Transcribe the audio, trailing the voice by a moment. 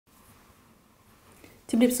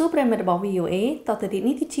ជំរាបសួរប្រិយមិត្តរបស់ VOA តទៅទី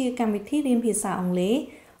នេះគឺជាកម្មវិធីរៀនភាសាអង់គ្លេស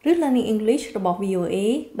ឬ Learning English របស់ VOA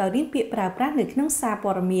ដោយរៀនពាក្យប្រើប្រាស់នៅក្នុងសារ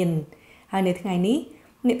ព័ត៌មានហើយនៅថ្ងៃនេះ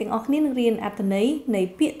អ្នកទាំងអស់គ្នានឹងរៀនអត្ថន័យនៃ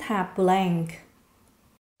ពាក្យថា blank.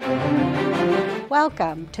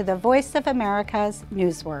 Welcome to the Voice of America's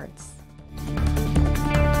Newswords.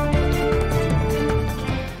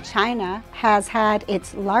 China has had its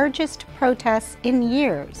largest protests in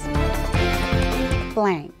years.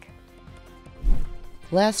 Blank.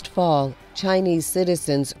 Last fall, Chinese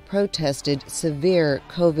citizens protested severe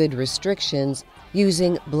COVID restrictions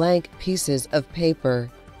using blank pieces of paper.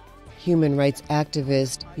 Human rights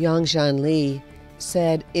activist Yang Li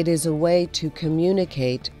said it is a way to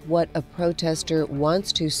communicate what a protester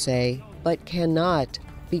wants to say but cannot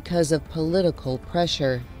because of political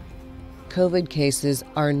pressure. COVID cases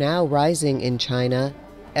are now rising in China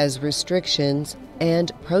as restrictions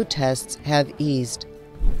and protests have eased.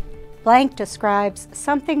 Blank describes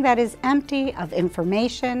something that is empty of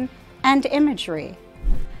information and imagery,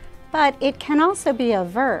 but it can also be a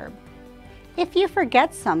verb. If you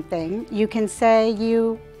forget something, you can say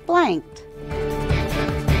you blanked.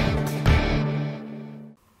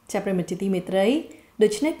 ចាប់ប្រិយមិត្តជាទីមេត្រីដូ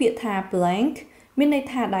ច្នេះពាក្យថា blank មានន័យ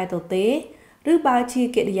ថាដែលទទេឬបើជា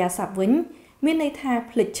កិរិយាសព្ទវិញមានន័យថា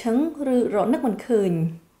ភ្លេចឈឹងឬរនឹកមិនឃើញ